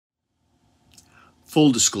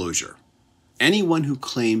Full disclosure, anyone who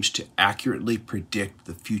claims to accurately predict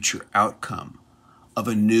the future outcome of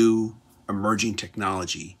a new emerging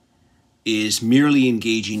technology is merely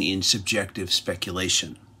engaging in subjective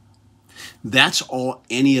speculation. That's all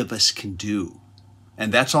any of us can do,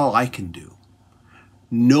 and that's all I can do.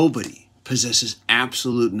 Nobody possesses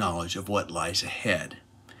absolute knowledge of what lies ahead,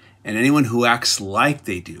 and anyone who acts like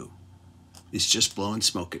they do is just blowing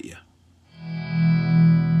smoke at you.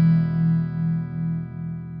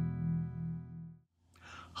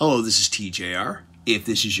 Hello, this is TJR. If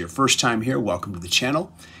this is your first time here, welcome to the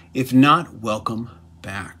channel. If not, welcome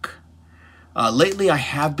back. Lately, I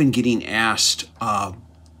have been getting asked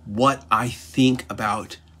what I think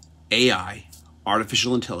about AI,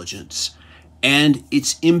 artificial intelligence, and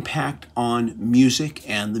its impact on music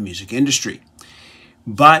and the music industry.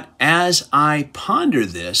 But as I ponder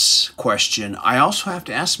this question, I also have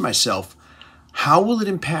to ask myself, how will it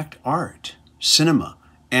impact art, cinema,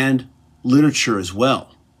 and literature as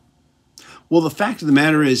well? Well, the fact of the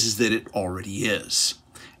matter is that it already is.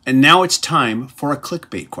 And now it's time for a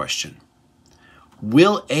clickbait question.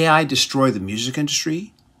 Will AI destroy the music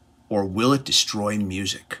industry, or will it destroy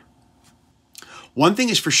music? One thing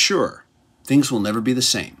is for sure, things will never be the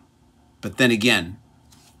same. But then again,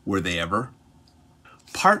 were they ever?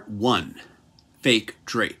 Part 1, Fake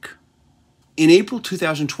Drake. In April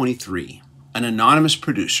 2023, an anonymous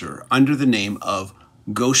producer under the name of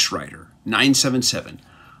Ghostwriter977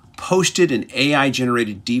 posted an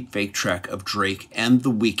AI-generated deepfake track of Drake and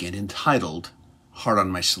The Weeknd entitled Heart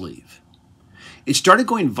on My Sleeve. It started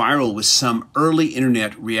going viral with some early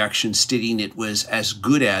internet reactions stating it was as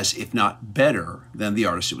good as, if not better, than the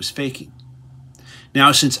artist it was faking.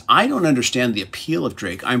 Now, since I don't understand the appeal of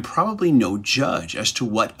Drake, I'm probably no judge as to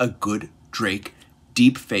what a good Drake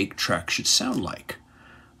deepfake track should sound like.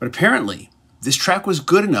 But apparently, this track was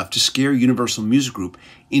good enough to scare Universal Music Group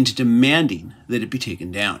into demanding that it be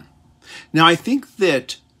taken down. Now, I think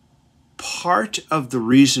that part of the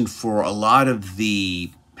reason for a lot of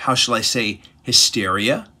the, how shall I say,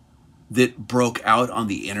 hysteria that broke out on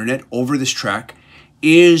the internet over this track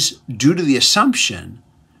is due to the assumption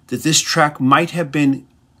that this track might have been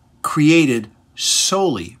created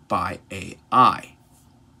solely by AI.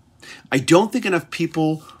 I don't think enough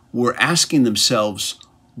people were asking themselves,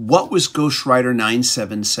 what was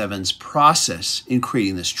Ghostwriter977's process in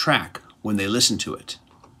creating this track when they listened to it?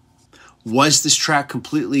 Was this track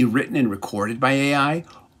completely written and recorded by AI,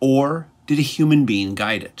 or did a human being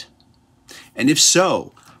guide it? And if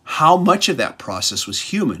so, how much of that process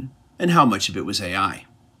was human and how much of it was AI?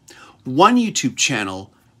 One YouTube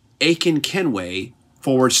channel, Aiken Kenway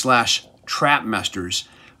 /Trapmasters,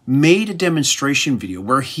 made a demonstration video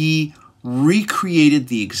where he recreated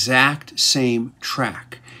the exact same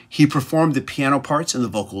track. He performed the piano parts and the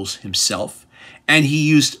vocals himself, and he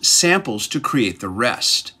used samples to create the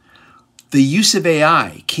rest. The use of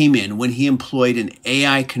AI came in when he employed an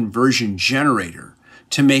AI conversion generator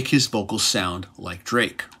to make his vocals sound like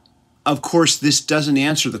Drake. Of course, this doesn't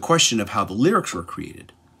answer the question of how the lyrics were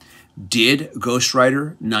created. Did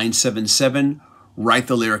Ghostwriter977 write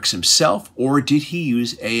the lyrics himself, or did he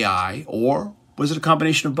use AI, or was it a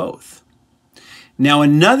combination of both? Now,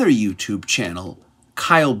 another YouTube channel,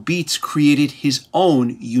 Kyle Beats, created his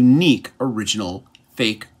own unique original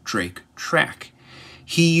fake Drake track.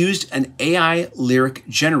 He used an AI lyric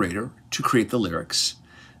generator to create the lyrics,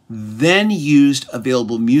 then used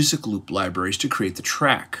available music loop libraries to create the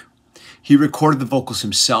track. He recorded the vocals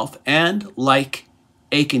himself and, like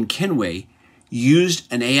Aiken Kenway,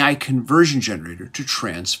 used an AI conversion generator to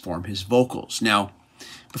transform his vocals. Now,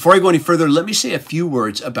 before I go any further, let me say a few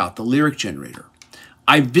words about the lyric generator.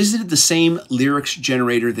 I visited the same lyrics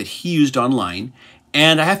generator that he used online,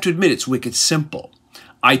 and I have to admit it's wicked simple.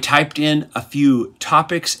 I typed in a few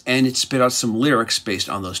topics and it spit out some lyrics based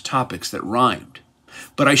on those topics that rhymed.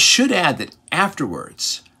 But I should add that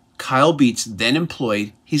afterwards, Kyle Beats then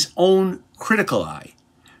employed his own critical eye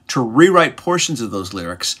to rewrite portions of those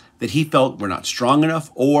lyrics that he felt were not strong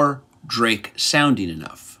enough or Drake sounding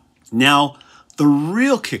enough. Now, the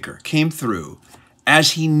real kicker came through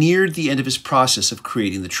as he neared the end of his process of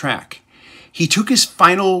creating the track. He took his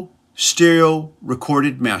final stereo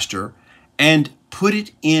recorded master and put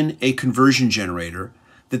it in a conversion generator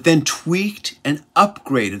that then tweaked and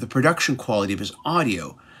upgraded the production quality of his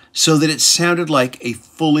audio so that it sounded like a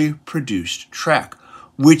fully produced track,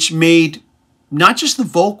 which made not just the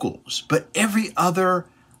vocals, but every other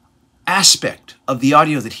aspect of the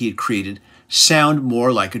audio that he had created sound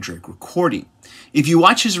more like a Drake recording. If you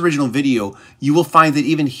watch his original video, you will find that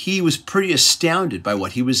even he was pretty astounded by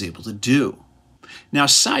what he was able to do. Now,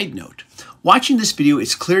 side note, watching this video,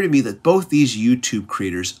 it's clear to me that both these YouTube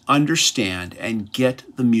creators understand and get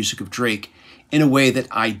the music of Drake in a way that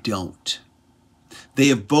I don't. They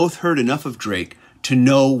have both heard enough of Drake to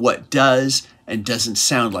know what does and doesn't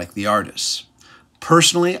sound like the artist.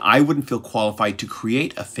 Personally, I wouldn't feel qualified to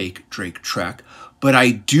create a fake Drake track, but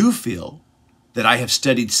I do feel that I have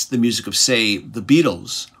studied the music of, say, the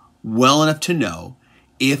Beatles well enough to know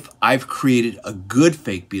if I've created a good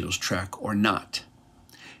fake Beatles track or not.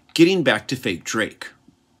 Getting back to fake Drake.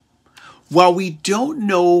 While we don't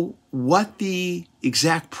know what the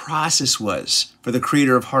exact process was for the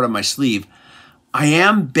creator of Heart on My Sleeve, I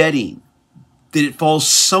am betting that it falls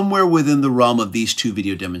somewhere within the realm of these two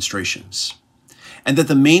video demonstrations, and that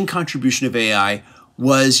the main contribution of AI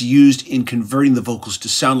was used in converting the vocals to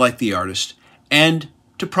sound like the artist and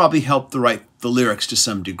to probably help write the lyrics to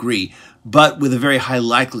some degree, but with a very high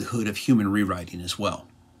likelihood of human rewriting as well.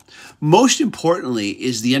 Most importantly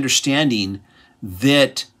is the understanding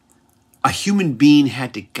that a human being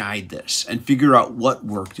had to guide this and figure out what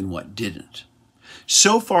worked and what didn't.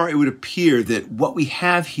 So far, it would appear that what we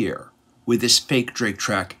have here with this fake Drake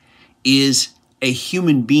track is a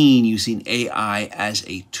human being using AI as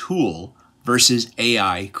a tool versus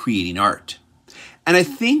AI creating art. And I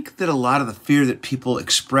think that a lot of the fear that people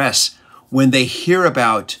express when they hear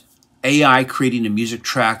about AI creating a music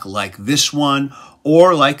track like this one,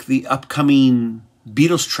 or like the upcoming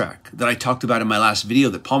Beatles track that I talked about in my last video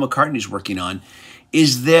that Paul McCartney is working on,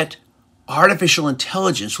 is that artificial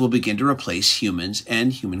intelligence will begin to replace humans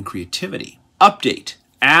and human creativity. Update.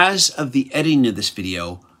 As of the editing of this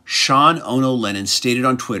video, Sean Ono Lennon stated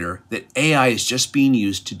on Twitter that AI is just being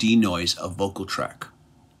used to denoise a vocal track.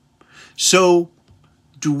 So,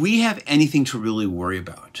 do we have anything to really worry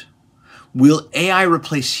about? Will AI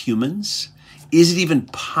replace humans? Is it even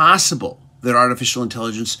possible that artificial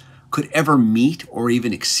intelligence could ever meet or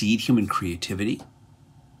even exceed human creativity?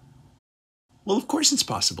 Well, of course it's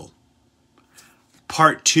possible.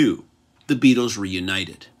 Part 2, the Beatles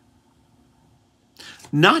reunited.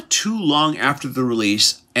 Not too long after the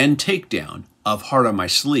release and takedown of Heart on My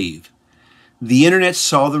Sleeve, the internet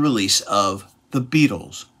saw the release of The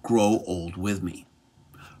Beatles' Grow Old With Me.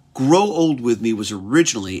 Grow Old With Me was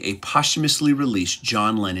originally a posthumously released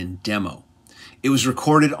John Lennon demo. It was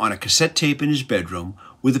recorded on a cassette tape in his bedroom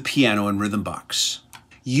with a piano and rhythm box.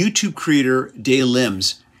 YouTube creator Day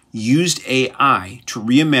Lims used AI to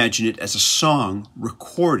reimagine it as a song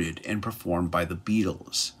recorded and performed by the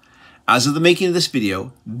Beatles. As of the making of this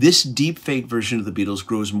video, this deepfake version of the Beatles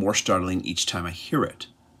grows more startling each time I hear it.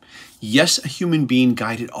 Yes, a human being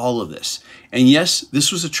guided all of this. And yes,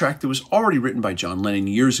 this was a track that was already written by John Lennon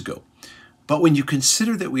years ago. But when you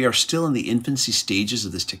consider that we are still in the infancy stages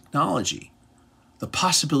of this technology, the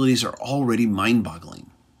possibilities are already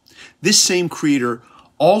mind-boggling. This same creator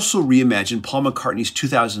also reimagined Paul McCartney's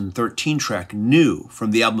 2013 track New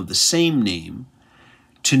from the album of the same name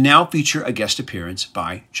to now feature a guest appearance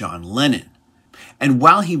by John Lennon. And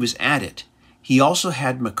while he was at it, he also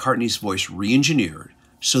had McCartney's voice re-engineered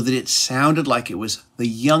so that it sounded like it was the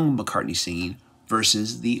young McCartney singing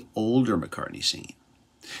versus the older McCartney singing.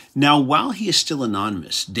 Now, while he is still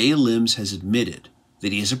anonymous, Day Lims has admitted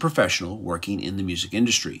that he is a professional working in the music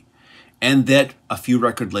industry, and that a few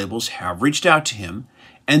record labels have reached out to him,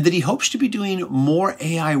 and that he hopes to be doing more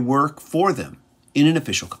AI work for them in an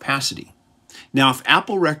official capacity. Now, if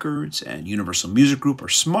Apple Records and Universal Music Group are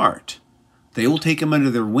smart, they will take him under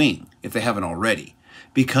their wing if they haven't already,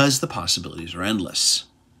 because the possibilities are endless.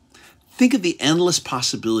 Think of the endless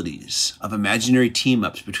possibilities of imaginary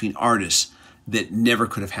team-ups between artists that never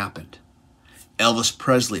could have happened. Elvis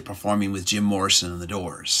Presley performing with Jim Morrison and the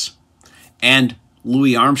Doors. And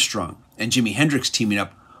Louis Armstrong and Jimi Hendrix teaming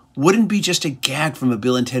up wouldn't be just a gag from a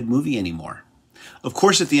Bill and Ted movie anymore. Of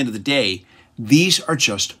course, at the end of the day, these are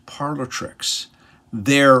just parlor tricks.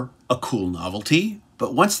 They're a cool novelty,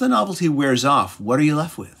 but once the novelty wears off, what are you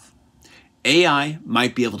left with? AI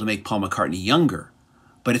might be able to make Paul McCartney younger,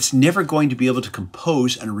 but it's never going to be able to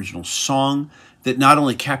compose an original song that not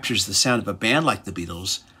only captures the sound of a band like the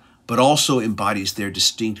Beatles, but also embodies their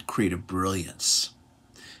distinct creative brilliance.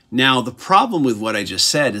 Now, the problem with what I just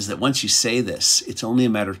said is that once you say this, it's only a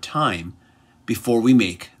matter of time before we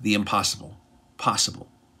make the impossible possible.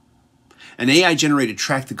 An AI-generated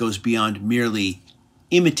track that goes beyond merely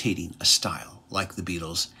imitating a style like the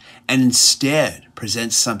Beatles and instead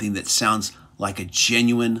presents something that sounds like a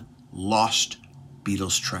genuine, lost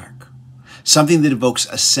Beatles track. Something that evokes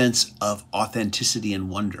a sense of authenticity and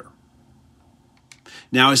wonder.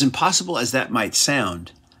 Now, as impossible as that might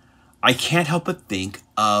sound, I can't help but think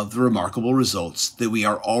of the remarkable results that we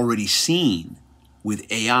are already seeing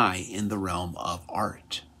with AI in the realm of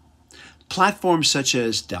art. Platforms such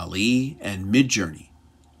as DALL-E and Midjourney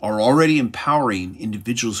are already empowering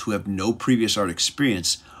individuals who have no previous art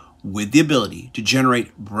experience with the ability to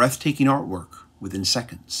generate breathtaking artwork within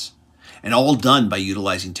seconds, and all done by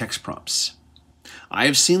utilizing text prompts. I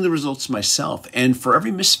have seen the results myself, and for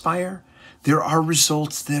every misfire, there are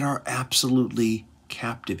results that are absolutely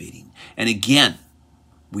captivating. And again,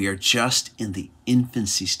 we are just in the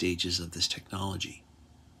infancy stages of this technology.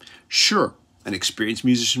 Sure, an experienced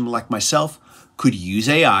musician like myself could use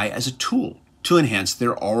AI as a tool to enhance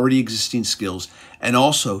their already existing skills and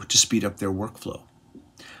also to speed up their workflow.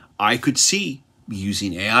 I could see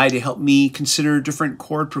using AI to help me consider different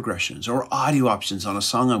chord progressions or audio options on a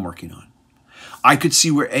song I'm working on. I could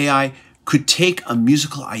see where AI could take a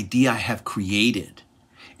musical idea I have created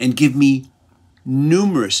and give me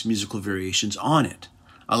numerous musical variations on it,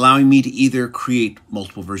 allowing me to either create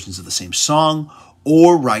multiple versions of the same song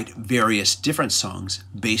or write various different songs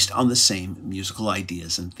based on the same musical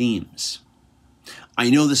ideas and themes. I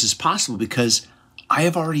know this is possible because I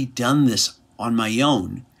have already done this on my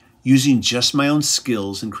own using just my own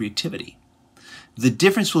skills and creativity. The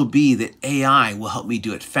difference will be that AI will help me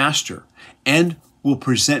do it faster and will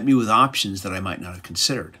present me with options that I might not have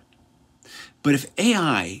considered. But if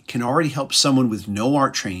AI can already help someone with no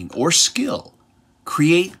art training or skill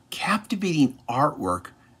create captivating artwork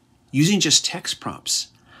using just text prompts,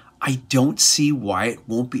 I don't see why it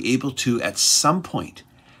won't be able to, at some point,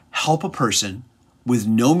 help a person with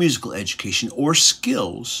no musical education or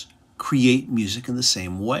skills create music in the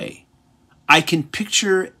same way. I can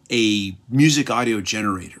picture a music audio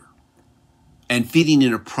generator and feeding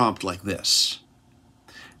in a prompt like this.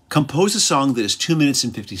 Compose a song that is 2 minutes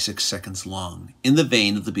and 56 seconds long, in the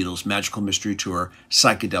vein of the Beatles' Magical Mystery Tour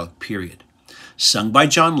psychedelic period, sung by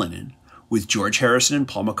John Lennon, with George Harrison and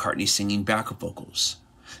Paul McCartney singing backup vocals.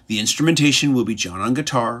 The instrumentation will be John on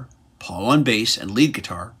guitar, Paul on bass and lead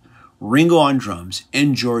guitar, Ringo on drums,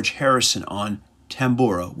 and George Harrison on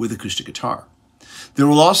tambura with acoustic guitar. There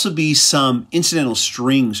will also be some incidental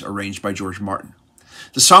strings arranged by George Martin.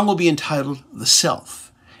 The song will be entitled The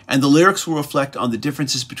Self, and the lyrics will reflect on the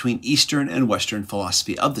differences between Eastern and Western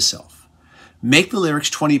philosophy of the self. Make the lyrics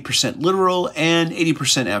 20% literal and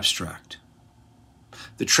 80% abstract.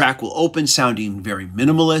 The track will open sounding very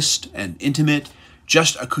minimalist and intimate,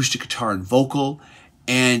 just acoustic guitar and vocal,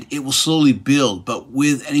 and it will slowly build, but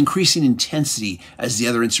with an increasing intensity as the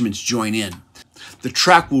other instruments join in. The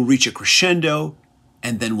track will reach a crescendo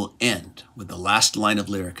and then will end with the last line of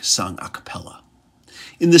lyric sung a cappella.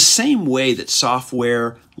 In the same way that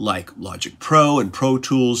software like Logic Pro and Pro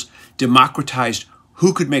Tools democratized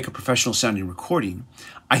who could make a professional sounding recording,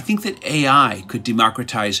 I think that AI could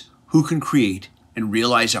democratize who can create and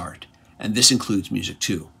realize art, and this includes music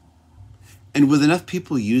too. And with enough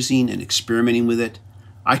people using and experimenting with it,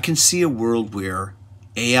 I can see a world where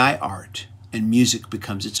AI art and music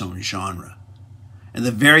becomes its own genre. And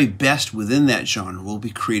the very best within that genre will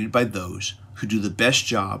be created by those who do the best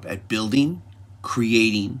job at building,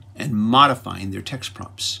 creating, and modifying their text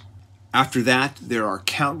prompts. After that, there are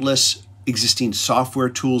countless existing software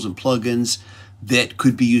tools and plugins that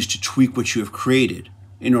could be used to tweak what you have created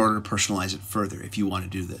in order to personalize it further if you want to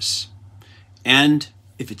do this. And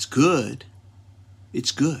if it's good,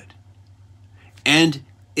 it's good. And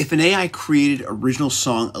if an AI created original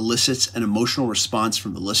song elicits an emotional response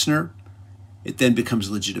from the listener, it then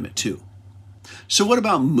becomes legitimate too. So what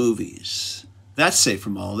about movies? That's safe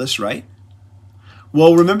from all of this, right?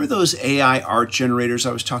 Well, remember those AI art generators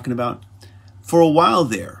I was talking about? For a while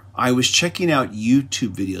there, I was checking out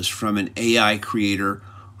YouTube videos from an AI creator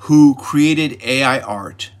who created AI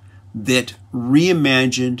art that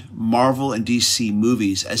reimagined Marvel and DC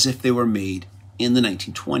movies as if they were made in the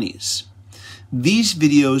 1920s. These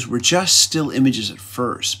videos were just still images at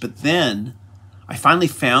first, but then I finally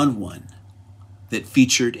found one that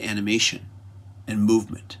featured animation and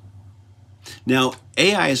movement. Now,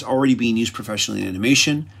 AI is already being used professionally in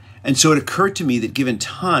animation, and so it occurred to me that given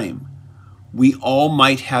time, we all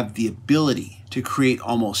might have the ability to create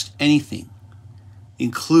almost anything,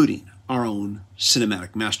 including our own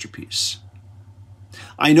cinematic masterpiece.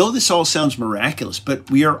 I know this all sounds miraculous, but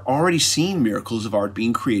we are already seeing miracles of art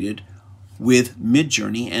being created with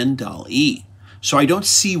Midjourney and DALL-E. So I don't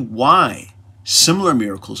see why similar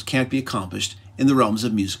miracles can't be accomplished in the realms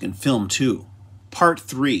of music and film too. Part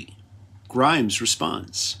 3. Grimes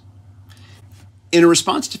responds. In a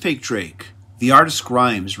response to Fake Drake, the artist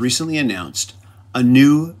Grimes recently announced a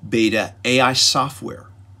new beta AI software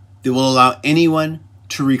that will allow anyone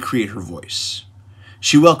to recreate her voice.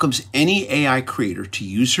 She welcomes any AI creator to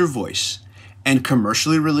use her voice and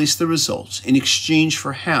commercially release the results in exchange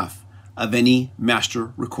for half of any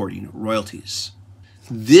master recording royalties.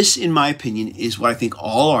 This, in my opinion, is what I think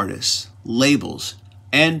all artists, labels,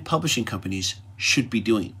 and publishing companies should be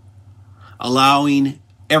doing, allowing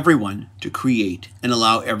everyone to create and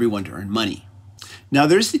allow everyone to earn money. Now,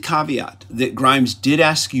 there's the caveat that Grimes did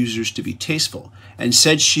ask users to be tasteful and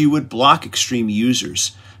said she would block extreme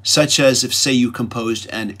users, such as if, say, you composed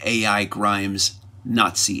an AI Grimes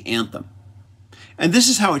Nazi anthem. And this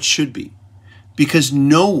is how it should be, because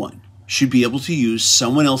no one should be able to use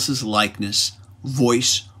someone else's likeness,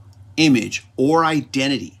 voice, image, or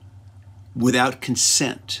identity without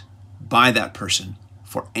consent by that person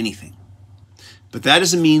for anything. But that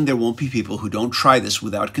doesn't mean there won't be people who don't try this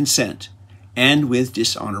without consent and with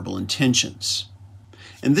dishonorable intentions.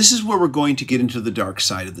 And this is where we're going to get into the dark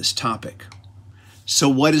side of this topic. So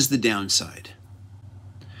what is the downside?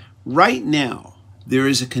 Right now, there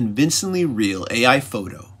is a convincingly real AI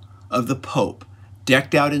photo of the Pope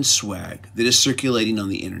decked out in swag that is circulating on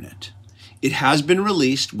the internet. It has been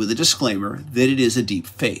released with a disclaimer that it is a deep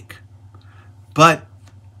fake. But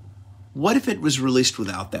what if it was released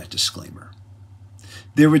without that disclaimer?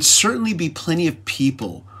 There would certainly be plenty of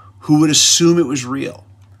people who would assume it was real.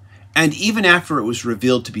 And even after it was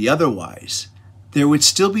revealed to be otherwise, there would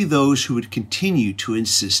still be those who would continue to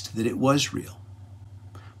insist that it was real.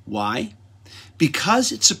 Why?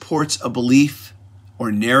 Because it supports a belief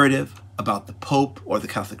or narrative about the Pope or the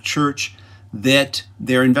Catholic Church that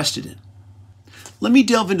they're invested in. Let me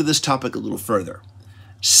delve into this topic a little further.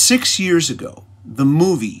 6 years ago, the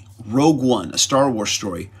movie Rogue One, a Star Wars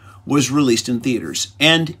story, was released in theaters,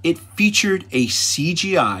 and it featured a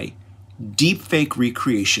CGI deepfake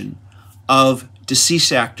recreation of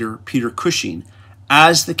deceased actor Peter Cushing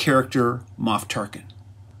as the character Moff Tarkin.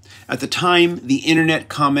 At the time, the internet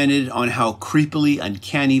commented on how creepily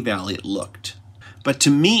uncanny valley it looked. But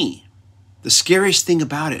to me, the scariest thing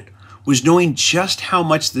about it was knowing just how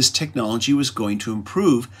much this technology was going to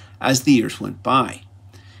improve as the years went by,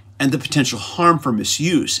 and the potential harm for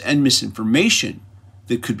misuse and misinformation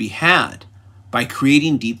that could be had by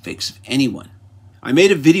creating deepfakes of anyone. I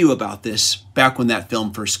made a video about this back when that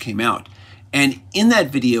film first came out, and in that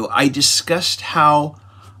video I discussed how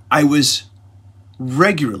I was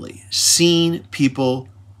regularly seeing people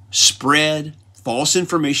spread false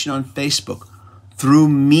information on Facebook through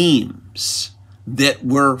memes that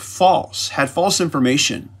were false, had false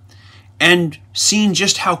information, and seeing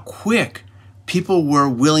just how quick people were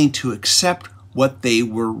willing to accept what they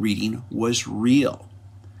were reading was real,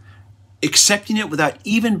 accepting it without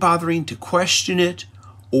even bothering to question it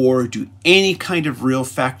or do any kind of real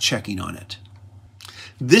fact-checking on it.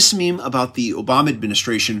 This meme about the Obama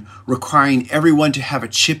administration requiring everyone to have a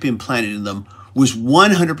chip implanted in them was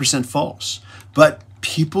 100% false, but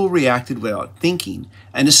people reacted without thinking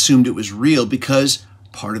and assumed it was real because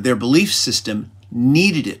part of their belief system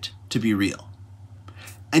needed it to be real.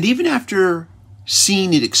 And even after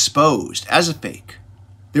seeing it exposed as a fake,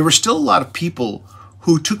 there were still a lot of people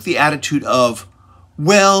who took the attitude of,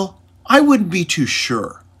 well, I wouldn't be too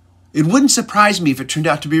sure. It wouldn't surprise me if it turned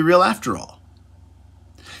out to be real after all.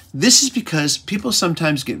 This is because people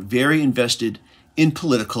sometimes get very invested in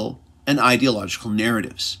political and ideological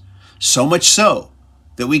narratives, so much so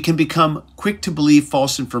that we can become quick to believe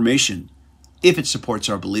false information if it supports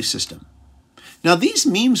our belief system. Now, these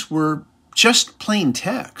memes were just plain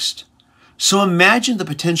text, so imagine the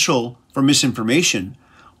potential for misinformation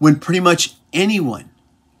when pretty much anyone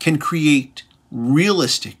can create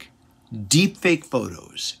realistic, deepfake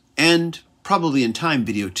photos and probably in time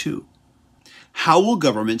video too. How will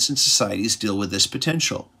governments and societies deal with this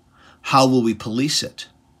potential? How will we police it?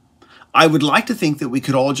 I would like to think that we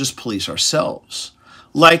could all just police ourselves.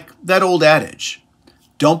 Like that old adage,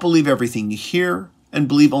 don't believe everything you hear and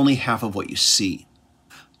believe only half of what you see.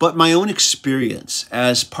 But my own experience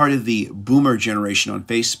as part of the boomer generation on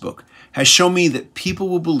Facebook has shown me that people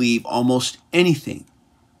will believe almost anything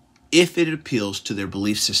if it appeals to their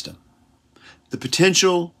belief system. The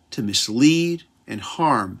potential to mislead and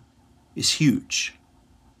harm is huge.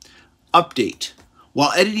 Update.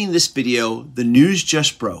 While editing this video, the news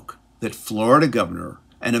just broke that Florida governor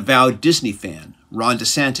and avowed Disney fan, Ron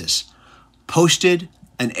DeSantis, posted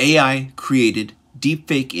an AI-created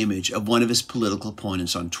deepfake image of one of his political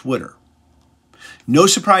opponents on Twitter. No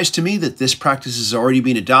surprise to me that this practice is already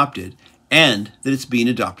being adopted and that it's being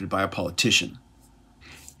adopted by a politician.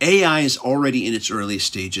 AI is already in its earliest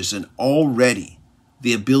stages, and already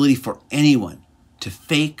the ability for anyone to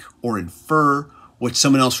fake or infer what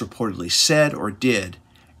someone else reportedly said or did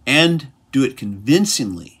and do it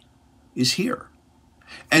convincingly is here.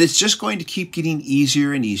 And it's just going to keep getting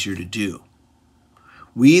easier and easier to do.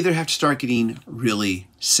 We either have to start getting really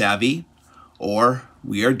savvy or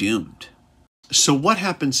we are doomed. So what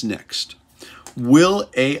happens next? Will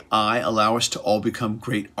AI allow us to all become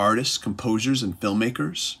great artists, composers, and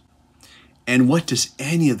filmmakers? And what does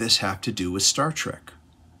any of this have to do with Star Trek?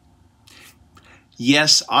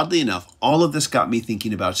 Yes, oddly enough, all of this got me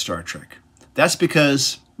thinking about Star Trek. That's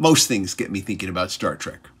because most things get me thinking about Star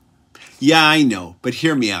Trek. Yeah, I know, but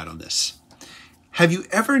hear me out on this. Have you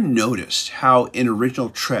ever noticed how in original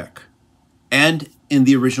Trek and in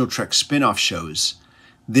the original Trek spin-off shows,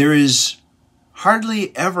 there is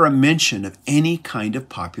hardly ever a mention of any kind of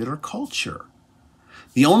popular culture?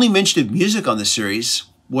 The only mention of music on the series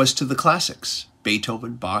was to the classics,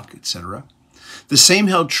 Beethoven, Bach, etc. The same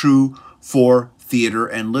held true for theater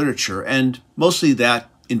and literature, and mostly that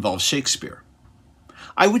involves Shakespeare.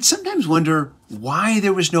 I would sometimes wonder why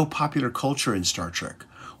there was no popular culture in Star Trek.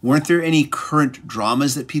 Weren't there any current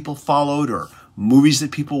dramas that people followed or movies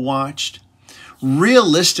that people watched?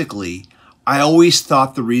 Realistically, I always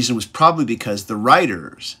thought the reason was probably because the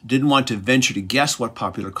writers didn't want to venture to guess what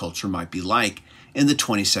popular culture might be like in the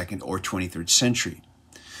 22nd or 23rd century.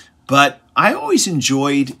 But I always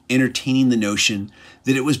enjoyed entertaining the notion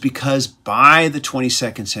that it was because by the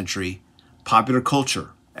 22nd century, popular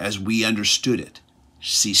culture, as we understood it,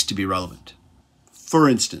 ceased to be relevant. For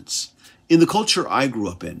instance, in the culture I grew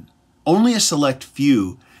up in, only a select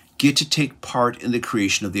few get to take part in the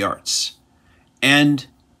creation of the arts. And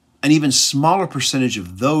an even smaller percentage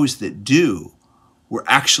of those that do were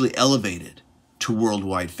actually elevated to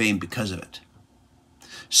worldwide fame because of it.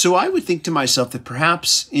 So I would think to myself that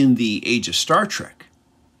perhaps in the age of Star Trek,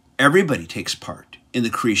 everybody takes part in the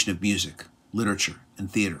creation of music, literature, and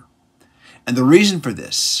theater. And the reason for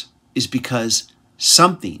this is because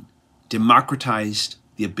something democratized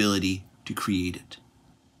the ability to create it.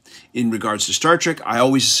 In regards to Star Trek, I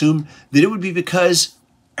always assumed that it would be because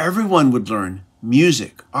everyone would learn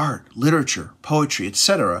music, art, literature, poetry,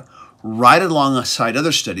 etc., right alongside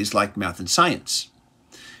other studies like math and science.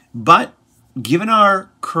 But given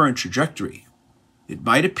our current trajectory, it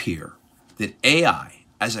might appear that AI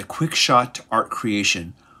as a quick shot to art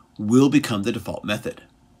creation will become the default method.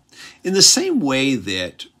 In the same way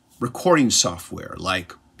that recording software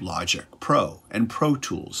like Logic Pro and Pro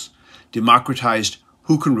Tools democratized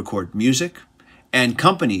who can record music, and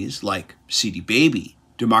companies like CD Baby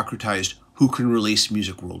democratized who can release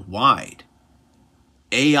music worldwide,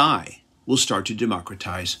 AI will start to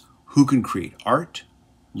democratize who can create art,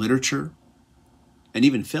 literature, and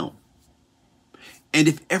even film. And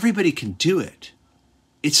if everybody can do it,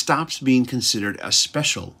 it stops being considered as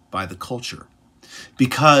special by the culture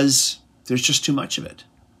because there's just too much of it.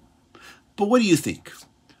 But what do you think?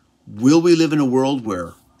 Will we live in a world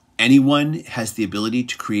where anyone has the ability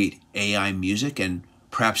to create AI music and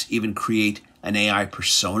perhaps even create an AI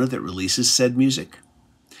persona that releases said music?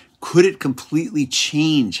 Could it completely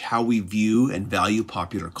change how we view and value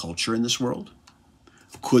popular culture in this world?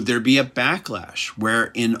 Could there be a backlash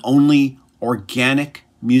wherein only organic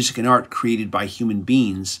music and art created by human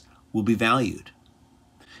beings will be valued?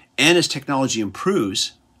 And as technology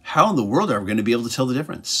improves, how in the world are we going to be able to tell the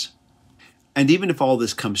difference? And even if all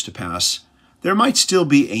this comes to pass, there might still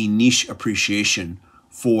be a niche appreciation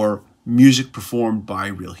for music performed by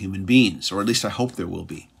real human beings, or at least I hope there will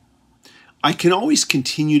be. I can always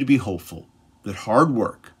continue to be hopeful that hard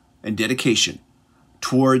work and dedication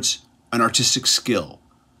towards an artistic skill,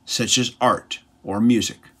 such as art or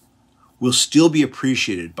music, will still be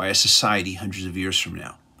appreciated by a society hundreds of years from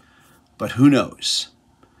now. But who knows?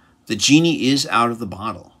 The genie is out of the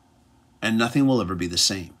bottle, and nothing will ever be the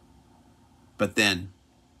same. But then,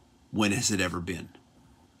 when has it ever been?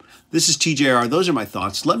 This is TJR. Those are my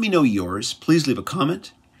thoughts. Let me know yours. Please leave a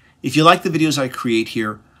comment. If you like the videos I create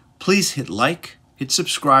here, please hit like, hit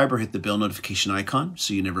subscribe, or hit the bell notification icon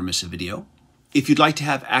so you never miss a video. If you'd like to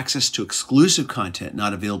have access to exclusive content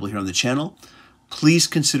not available here on the channel, please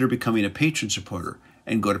consider becoming a patron supporter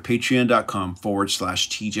and go to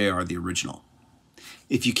patreon.com/TJR the original.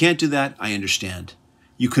 If you can't do that, I understand.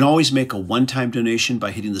 You can always make a one-time donation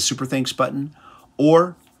by hitting the Super Thanks button,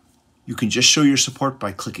 or you can just show your support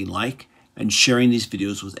by clicking like and sharing these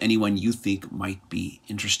videos with anyone you think might be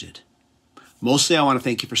interested. Mostly, I want to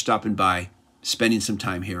thank you for stopping by, spending some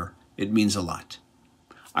time here. It means a lot.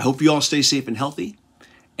 I hope you all stay safe and healthy,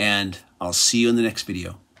 and I'll see you in the next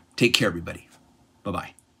video. Take care, everybody.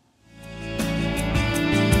 Bye-bye.